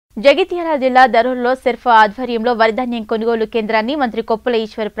జగిత్యాల జిల్లా దరూర్లో సిర్ఫా ఆధ్వర్యంలో వరిధాన్యం కొనుగోలు కేంద్రాన్ని మంత్రి కొప్పుల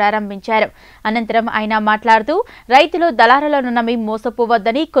ఈశ్వర్ ప్రారంభించారు. అనంతరం ఆయన మాట్లాడుతూ రైతులు దళారులను నమ్మి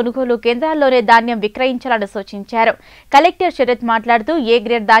మోసపోవద్దని కొనుగోలు కేంద్రాల్లోనే ధాన్యం విక్రయించాలని సూచించారు. కలెక్టర్ శరత్ మాట్లాడుతూ ఏ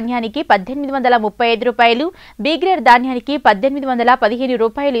గ్రేడ్ ధాన్యానికి 1835 రూపాయలు, బి గ్రేడ్ ధాన్యానికి 1815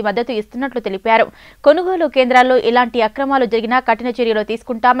 రూపాయలు మద్దతు ఇస్తున్నట్లు తెలిపారు. కొనుగోలు కేంద్రాల్లో ఇలాంటి అక్రమాలు జరిగినా కఠిన చర్యలు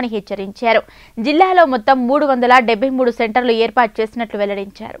తీసుకుంటామని హెచ్చరించారు. జిల్లాలో మొత్తం 373 సెంటర్లు ఏర్పాటు చేసినట్లు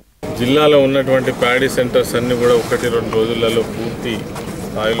వెల్లడించారు. జిల్లాలో ఉన్నటువంటి ప్యాడీ సెంటర్స్ అన్ని కూడా 1-2 రోజులలో పూర్తి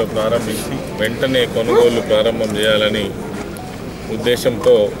స్థాయిలో ప్రారంభించి వెంటనే కొనుగోలు ప్రారంభం చేయాలని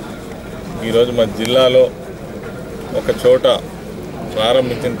ఉద్దేశంతో ఈరోజు మన జిల్లాలో ఒక చోట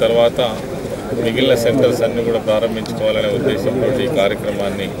ప్రారంభించిన తర్వాత మిగిలిన సెంటర్స్ అన్ని కూడా ప్రారంభించుకోవాలనే ఉద్దేశంతో ఈ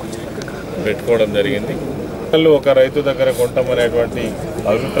కార్యక్రమాన్ని పెట్టుకోవడం జరిగింది. ఒక రైతు దగ్గర కొంటామనేటువంటి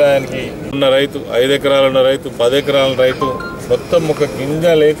అభిప్రాయానికి ఉన్న రైతు 5 ఎకరాలు ఉన్న రైతు 10 ఎకరాల రైతు మొత్తం ఒక గింజ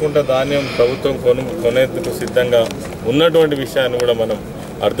లేకుండా ధాన్యం ప్రభుత్వం కొనేందుకు సిద్ధంగా ఉన్నటువంటి విషయాన్ని కూడా మనం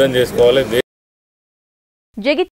అర్థం చేసుకోవాలి.